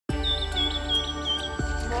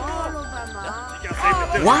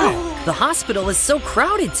Wow, the hospital is so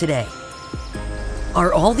crowded today.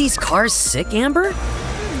 Are all these cars sick, Amber?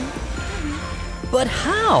 But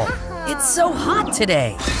how? It's so hot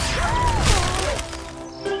today.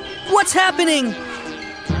 What's happening?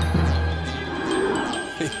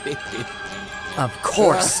 Of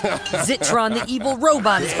course, Zitron the evil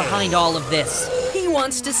robot is behind all of this. He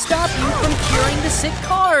wants to stop you from curing the sick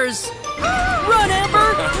cars. Run,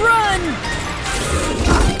 Amber, run!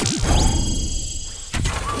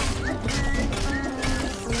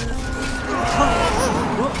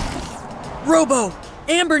 Robo,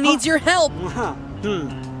 Amber needs your help.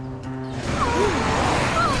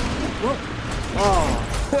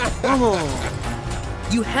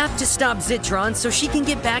 You have to stop Zitron so she can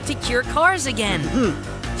get back to cure cars again.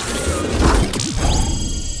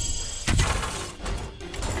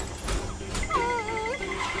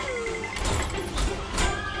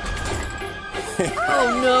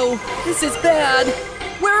 Oh no, this is bad.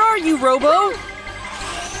 Where are you, Robo?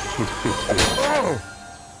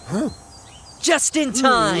 Just in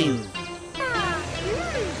time.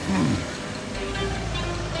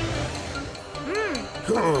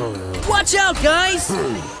 Watch out, guys!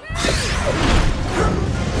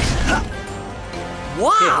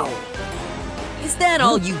 Wow! Is that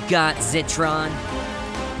all you got, Zitron?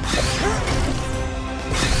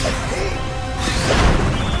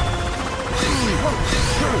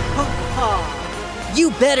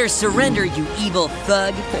 You better surrender, you evil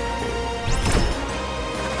thug!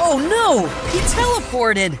 Oh no! He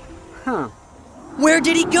teleported! Where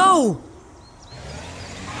did he go?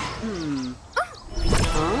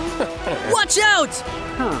 Watch out!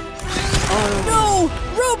 No!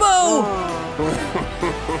 Robo!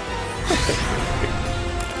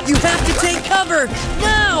 You have to take cover!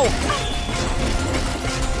 Now!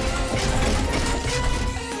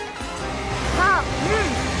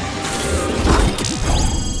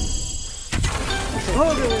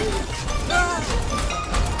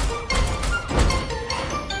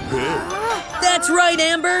 That's right,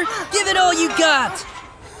 Amber! Give it all you got!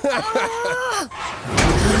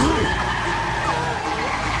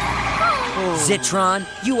 Zitron,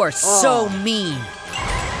 you are so mean.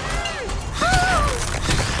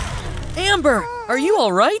 Amber, are you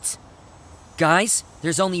all right? Guys,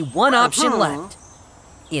 there's only one option left.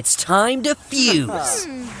 It's time to fuse.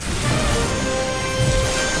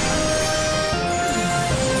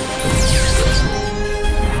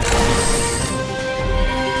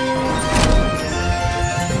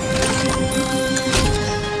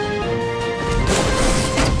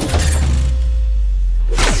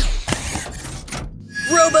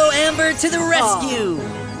 Robo Amber to the rescue!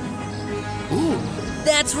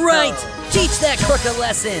 That's right! Teach that crook a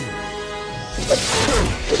lesson!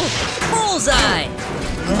 Bullseye!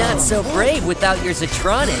 Not so brave without your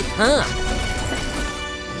Zitronic, huh?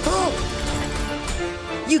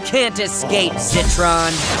 You can't escape,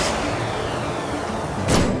 Zitron!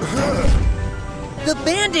 The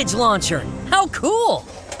bandage launcher! How cool!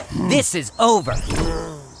 This is over!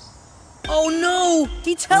 Oh no!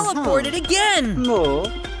 He teleported again!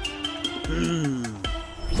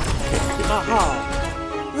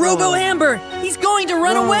 Robo Amber! He's going to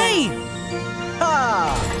run away!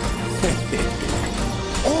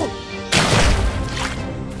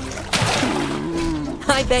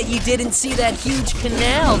 I bet you didn't see that huge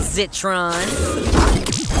canal, Zitron.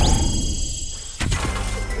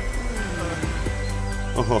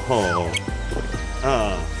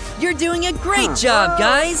 You're doing a great job,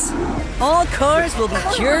 guys! All cars will be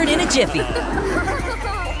cured in a jiffy.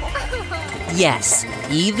 Yes,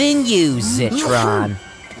 even you, Zitron.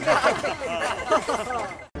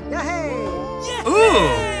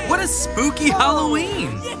 Ooh, what a spooky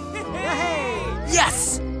Halloween!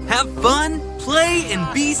 Yes! Have fun, play,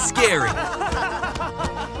 and be scary.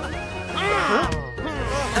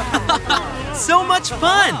 So much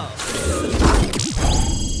fun!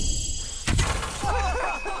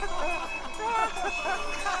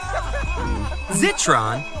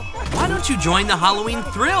 Zitron, why don't you join the Halloween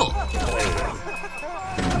thrill?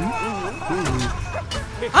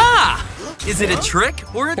 Ah! Is it a trick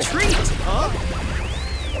or a treat?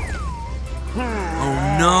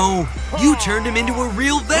 Oh no! You turned him into a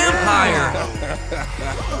real vampire!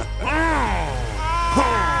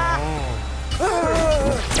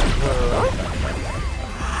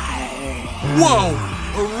 Whoa!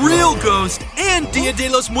 A real ghost and Dia de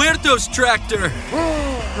los Muertos tractor!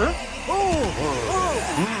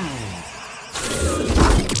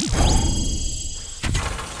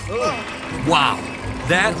 Wow,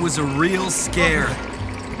 that was a real scare.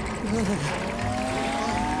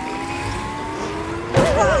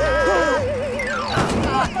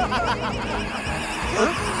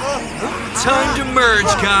 Time to merge,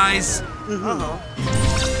 guys.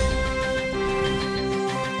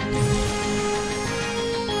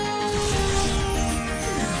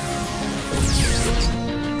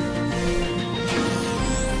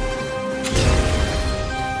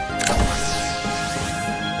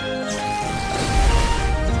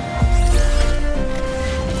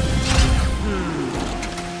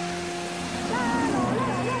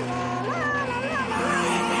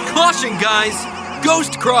 Caution, guys!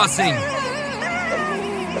 Ghost crossing!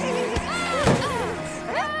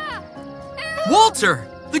 Walter!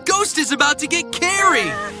 The ghost is about to get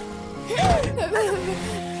carried!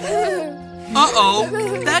 Uh-oh!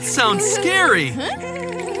 That sounds scary!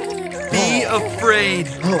 Be afraid!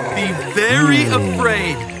 Be very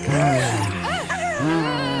afraid!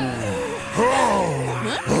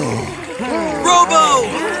 Robo!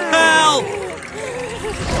 Help!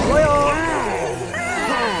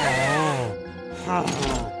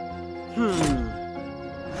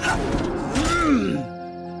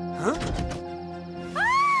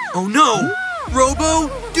 Oh no! Robo,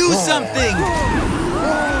 do something!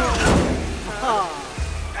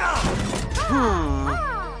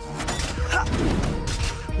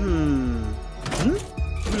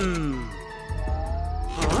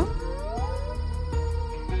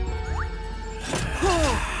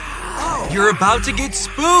 You're about to get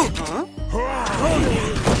spooked!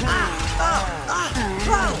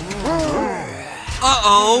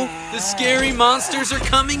 Uh-oh! The scary monsters are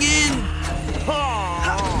coming in!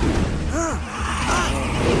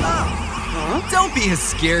 Don't be a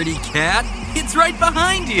scaredy cat! It's right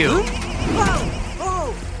behind you!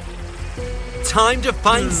 Time to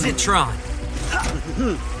find Zitron!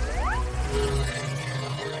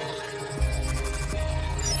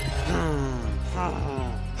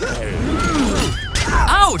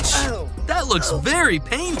 Ouch! That looks very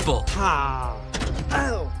painful!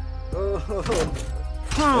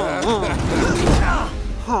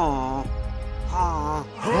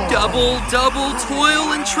 Double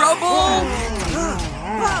toil and trouble!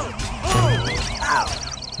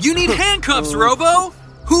 You need handcuffs, Robo!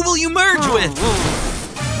 Who will you merge with?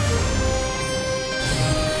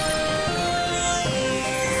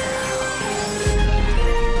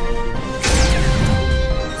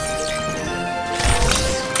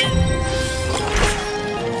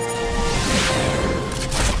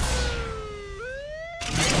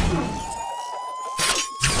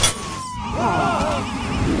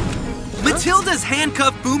 Matilda's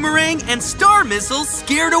handcuff boomerang and star missiles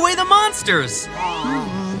scared away the monsters.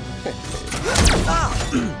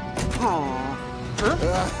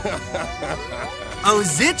 Oh,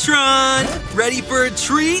 Zitron! Ready for a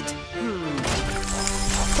treat?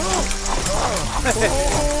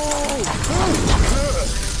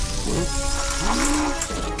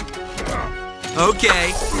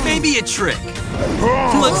 Okay, maybe a trick.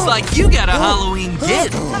 Looks like you got a Halloween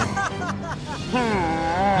gift.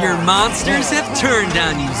 Your monsters have turned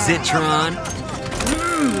on you, Zitron.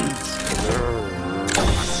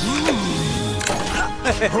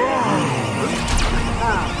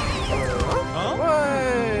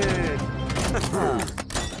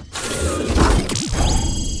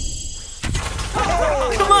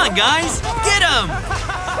 Come on, guys, get him!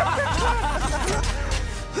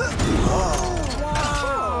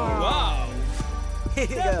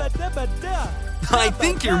 I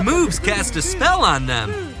think your moves cast a spell on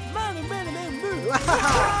them.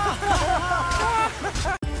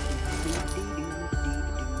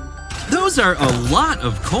 Those are a lot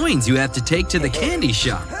of coins you have to take to the candy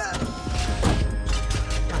shop.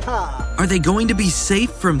 Are they going to be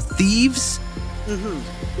safe from thieves?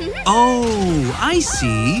 Oh, I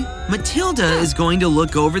see. Matilda is going to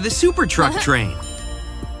look over the super truck train.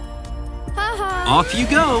 Off you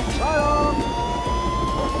go.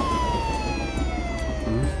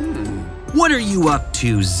 What are you up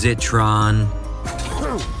to, Zitron?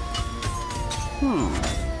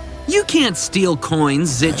 You can't steal coins,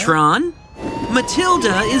 Zitron.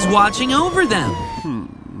 Matilda is watching over them.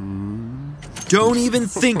 Don't even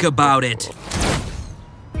think about it.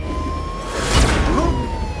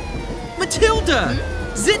 Matilda!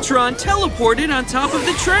 Zitron teleported on top of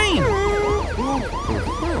the train.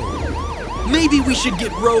 Maybe we should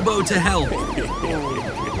get Robo to help.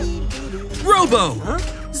 Robo!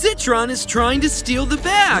 Zitron is trying to steal the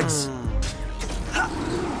bags.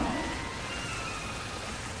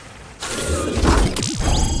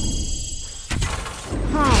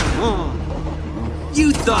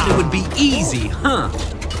 You thought it would be easy, huh?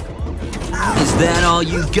 Is that all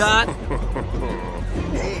you got?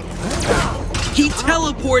 He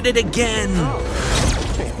teleported again.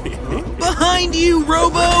 Behind you,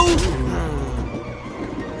 Robo!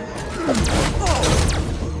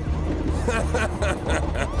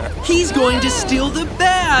 He's going to steal the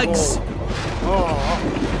bags!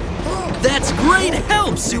 That's great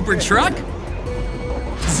help, Super Truck!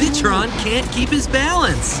 Zitron can't keep his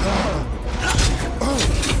balance.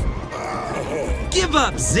 Give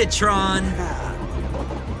up, Zitron!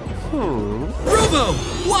 Robo,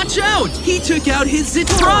 watch out! He took out his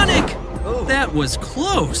Zitronic! That was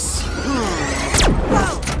close.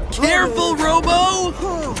 Careful, Robo!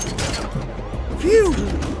 Phew!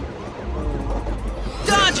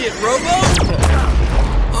 Dodge it, Robo!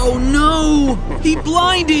 Oh no! He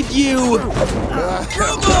blinded you!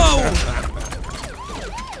 Robo!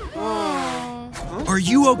 Are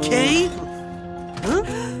you okay?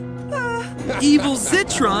 Evil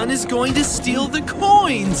Zitron is going to steal the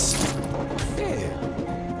coins!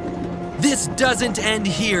 This doesn't end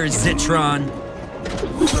here, Zitron!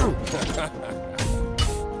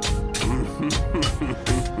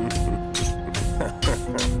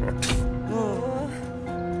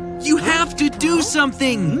 You have to do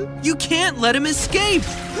something! You can't let him escape!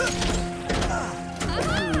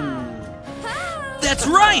 That's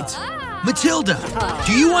right! Matilda,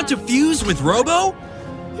 do you want to fuse with Robo?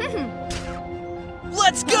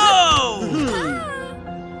 Let's go!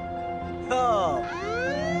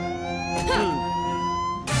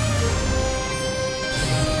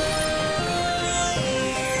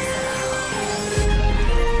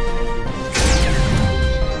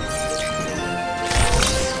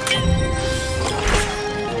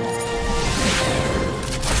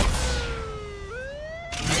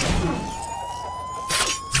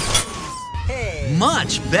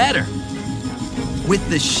 Much better! With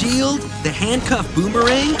the shield, the handcuff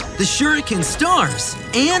boomerang, the shuriken stars,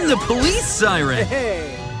 and the police siren!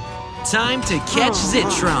 Time to catch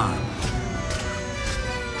Zitron!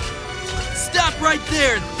 Stop right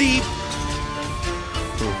there, thief!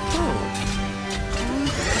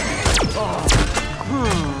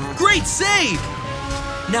 Great save!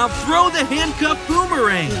 Now throw the handcuff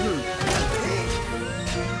boomerang!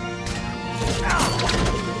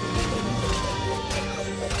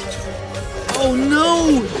 Oh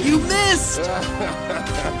no! You missed!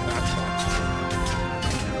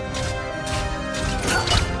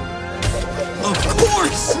 Of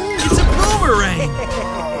course! It's a boomerang!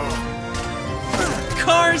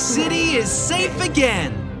 Car City is safe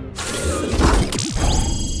again!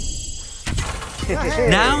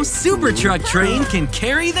 Now Super Truck Train can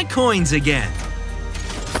carry the coins again!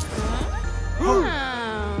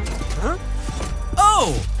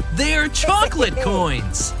 Oh! They are chocolate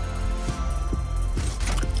coins!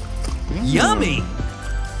 Yummy!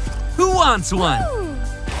 Who wants one?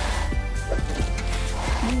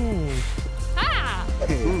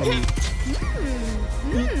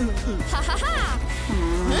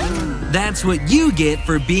 That's what you get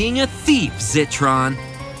for being a thief, Zitron.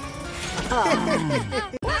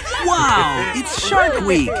 Wow, it's Shark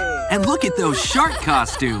Week! And look at those shark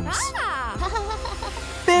costumes.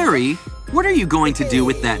 Barry, what are you going to do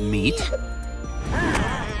with that meat?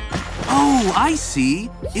 Oh, I see.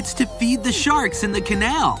 It's to feed the sharks in the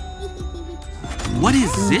canal. What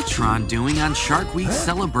is Zitron doing on Shark Week's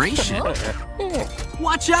celebration?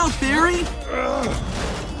 Watch out, Barry!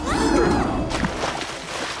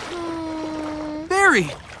 Barry,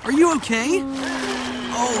 are you okay?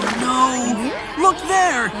 Oh no! Look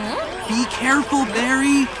there! Be careful,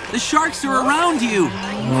 Barry! The sharks are around you!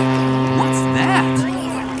 What's that?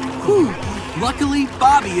 Whew. Luckily,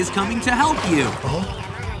 Bobby is coming to help you.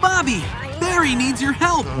 Bobby, Barry needs your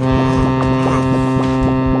help!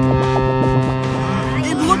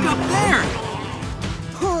 And look up there!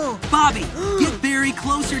 Bobby, get Barry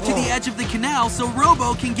closer to the edge of the canal so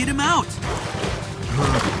Robo can get him out.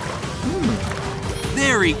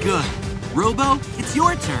 Very good. Robo, it's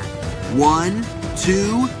your turn. 1,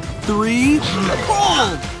 2, 3,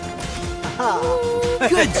 pull!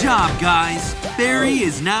 Good job, guys. Barry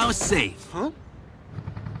is now safe.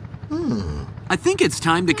 I think it's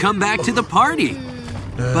time to come back to the party.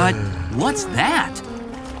 But what's that?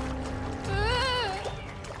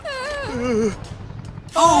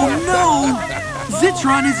 Oh no!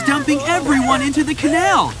 Zitron is dumping everyone into the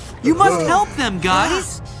canal. You must help them,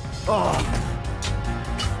 guys.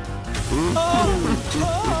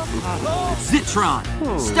 Zitron,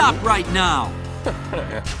 stop right now.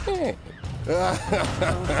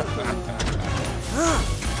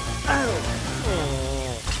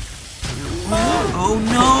 Oh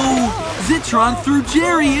no! Zitron threw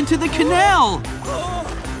Jerry into the canal!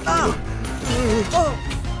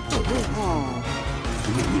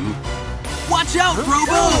 Watch out,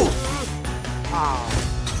 Robo!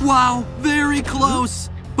 Wow, very close.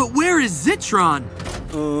 But where is Zitron?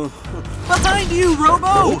 Behind you,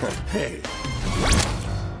 Robo!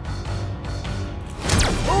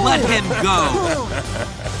 Let him go.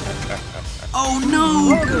 Oh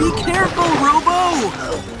no! Be careful, Robo!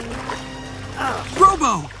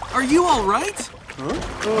 Robo, are you all right?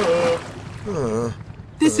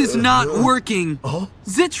 This is not working.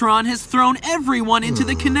 Zitron has thrown everyone into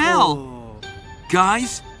the canal.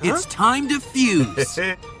 Guys, it's time to fuse.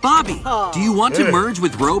 Bobby, do you want to merge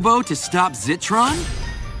with Robo to stop Zitron?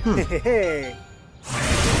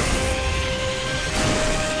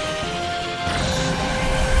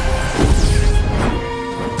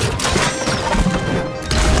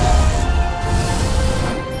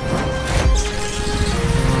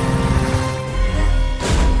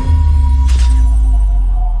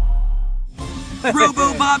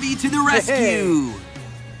 Robo Bobby to the rescue!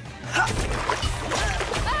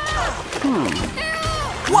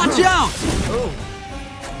 Watch out!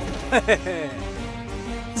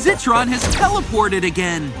 Zitron has teleported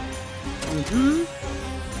again.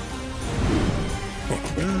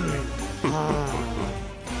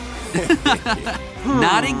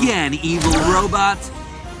 Not again, evil robot.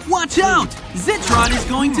 Watch out! Zitron is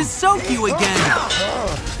going to soak you again.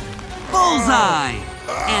 Bullseye!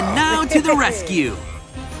 And now to the rescue.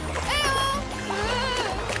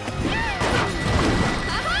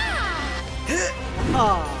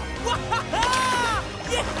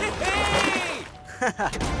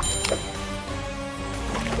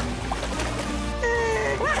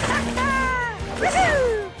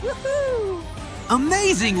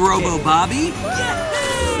 Amazing, Robo Bobby!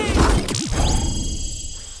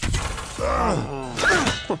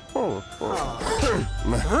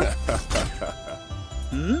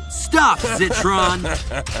 Stop, Zitron!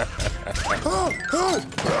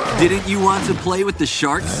 Didn't you want to play with the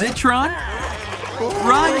sharks, Zitron?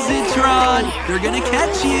 Run, Zitron! They're gonna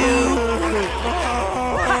catch you!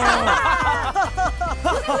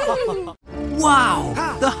 Wow!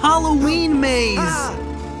 The Halloween maze!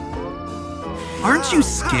 Aren't you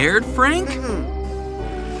scared, Frank?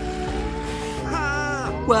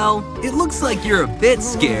 Well, it looks like you're a bit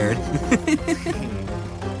scared.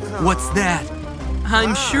 What's that?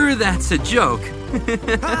 I'm sure that's a joke.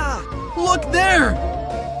 Look there!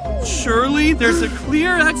 Surely there's a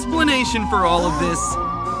clear explanation for all of this.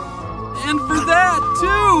 And for that,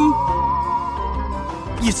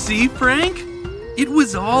 too! You see, Frank? It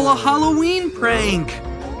was all a Halloween prank.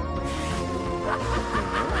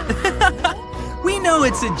 We know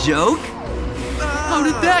it's a joke. How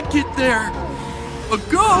did that get there? A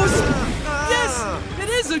ghost? Yes, it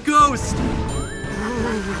is a ghost.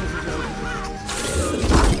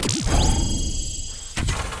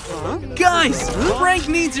 Guys, Frank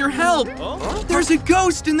needs your help. There's a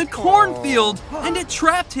ghost in the cornfield, and it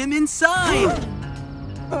trapped him inside.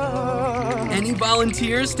 Any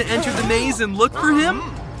volunteers to enter the maze and look for him?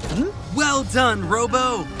 Well done,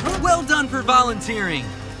 Robo. Well done for volunteering.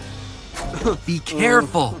 Be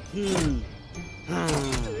careful.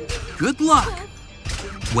 Good luck.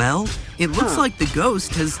 Well, it looks like the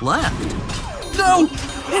ghost has left. No!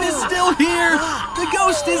 It is still here! The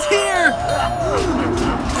ghost is here!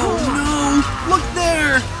 Oh no! Look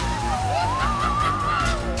there!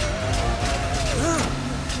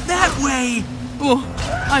 That way! Oh,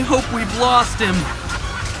 I hope we've lost him.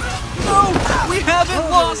 No! We haven't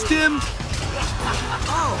lost him!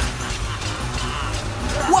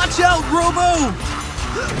 Watch out, Robo!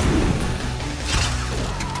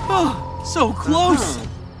 Oh, so close!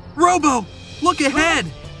 Robo, look ahead!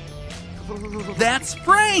 That's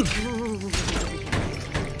Frank!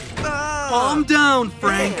 Calm down,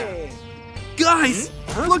 Frank. Guys,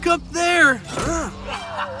 look up there!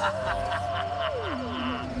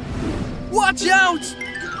 Watch out!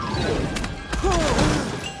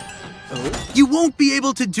 You won't be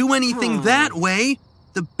able to do anything that way.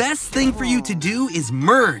 The best thing for you to do is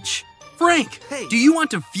merge. Frank, do you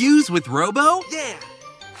want to fuse with Robo? Yeah.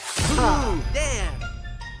 Yeah.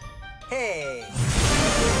 Hey.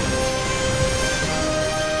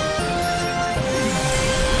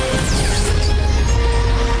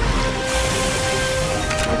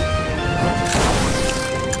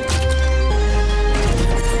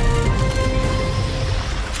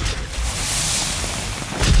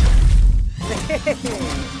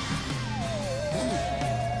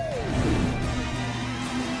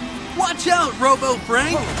 Watch out, Robo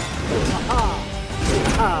Frank!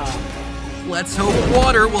 Let's hope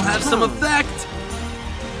water will have some effect.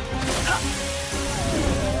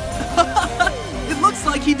 It looks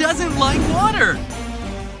like he doesn't like water.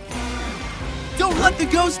 Don't let the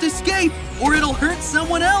ghost escape, or it'll hurt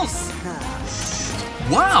someone else.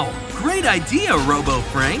 Wow, great idea, Robo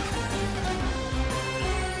Frank.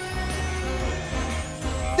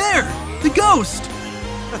 There, the ghost.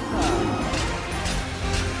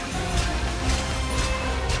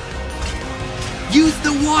 Use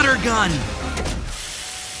the water gun!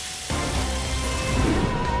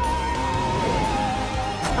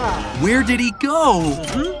 Where did he go?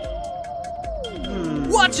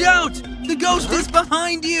 Watch out! The ghost is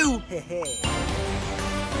behind you! Hey.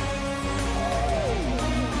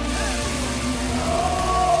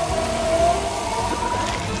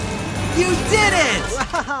 You did it!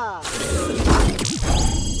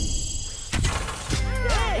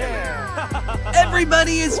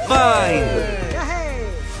 Everybody is fine!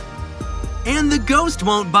 Hey. And the ghost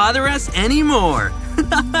won't bother us anymore!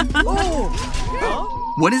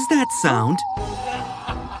 What is that sound?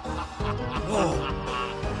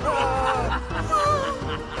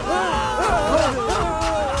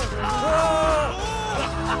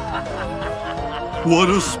 What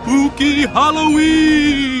a spooky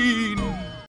Halloween!